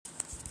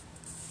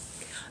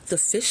The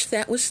Fish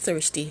That Was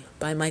Thirsty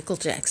by Michael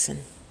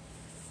Jackson.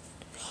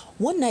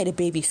 One night a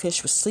baby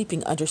fish was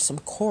sleeping under some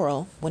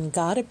coral when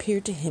God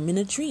appeared to him in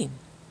a dream.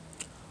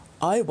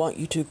 "I want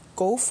you to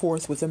go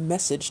forth with a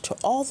message to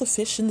all the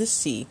fish in the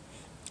sea,"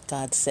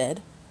 God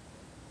said.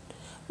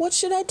 "What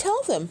should I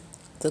tell them?"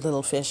 the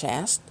little fish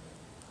asked.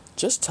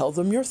 "Just tell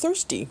them you're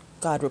thirsty,"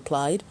 God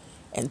replied,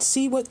 "and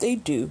see what they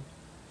do."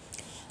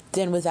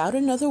 Then without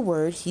another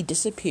word he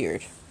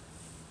disappeared.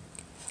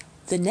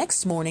 The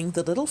next morning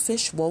the little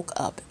fish woke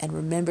up and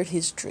remembered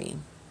his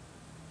dream.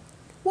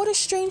 "What a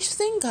strange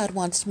thing God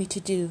wants me to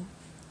do,"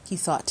 he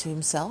thought to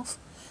himself.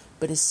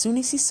 But as soon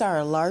as he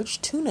saw a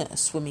large tuna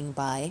swimming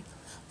by,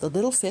 the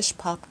little fish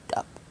popped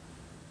up.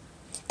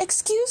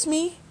 "Excuse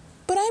me,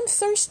 but I'm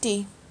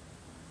thirsty."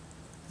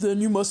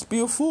 "Then you must be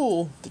a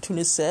fool," the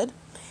tuna said,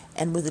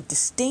 and with a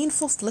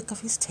disdainful flick of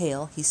his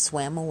tail he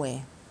swam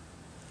away.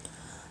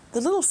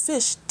 The little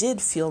fish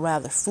did feel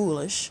rather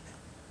foolish,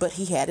 but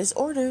he had his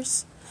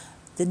orders.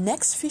 The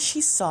next fish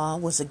he saw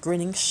was a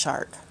grinning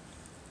shark.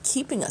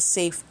 Keeping a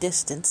safe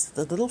distance,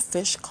 the little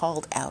fish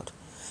called out,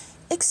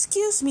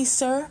 "Excuse me,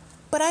 sir,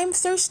 but I'm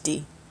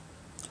thirsty."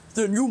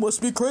 "Then you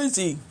must be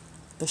crazy,"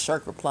 the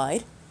shark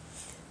replied.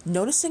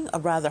 Noticing a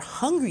rather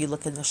hungry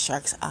look in the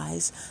shark's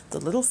eyes, the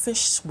little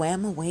fish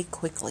swam away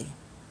quickly.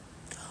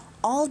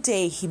 All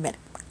day he met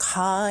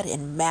cod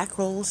and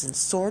mackerels and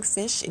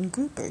swordfish and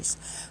groupers,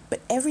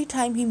 but every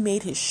time he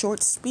made his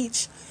short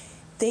speech,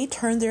 they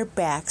turned their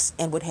backs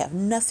and would have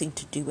nothing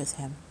to do with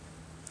him.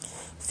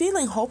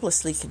 Feeling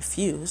hopelessly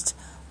confused,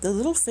 the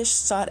little fish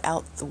sought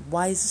out the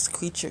wisest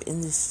creature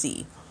in the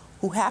sea,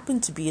 who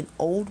happened to be an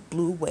old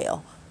blue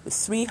whale with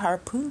 3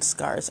 harpoon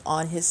scars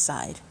on his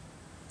side.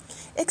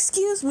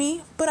 "Excuse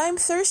me, but I'm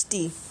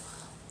thirsty,"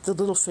 the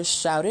little fish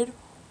shouted,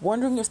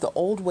 wondering if the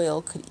old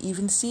whale could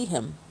even see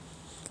him.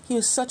 He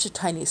was such a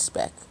tiny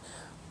speck,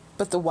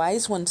 but the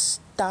wise one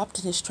stopped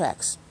in his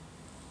tracks.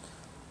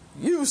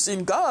 "You've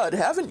seen God,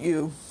 haven't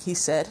you?" he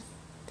said.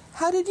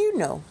 "How did you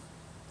know?"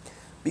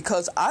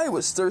 "Because I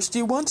was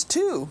thirsty once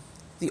too,"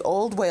 the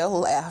old whale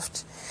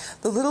laughed.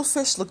 The little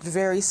fish looked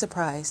very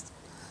surprised.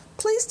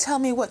 "Please tell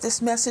me what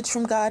this message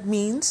from God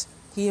means,"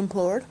 he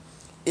implored.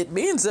 "It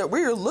means that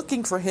we are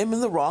looking for him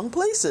in the wrong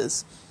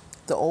places,"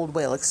 the old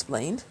whale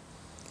explained.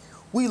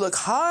 "We look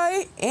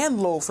high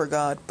and low for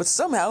God, but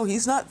somehow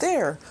he's not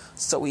there,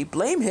 so we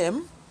blame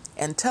him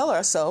and tell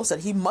ourselves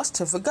that he must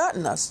have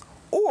forgotten us,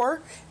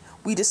 or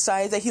we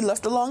decide that he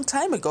left a long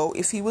time ago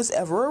if he was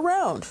ever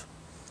around."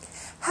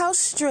 "How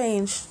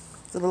strange,"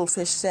 the little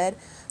fish said,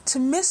 "to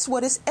miss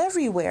what is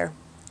everywhere."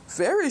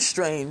 "Very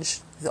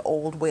strange," the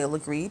old whale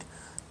agreed.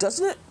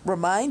 "Doesn't it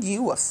remind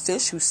you of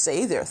fish who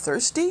say they're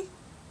thirsty?"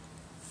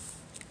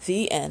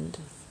 The end.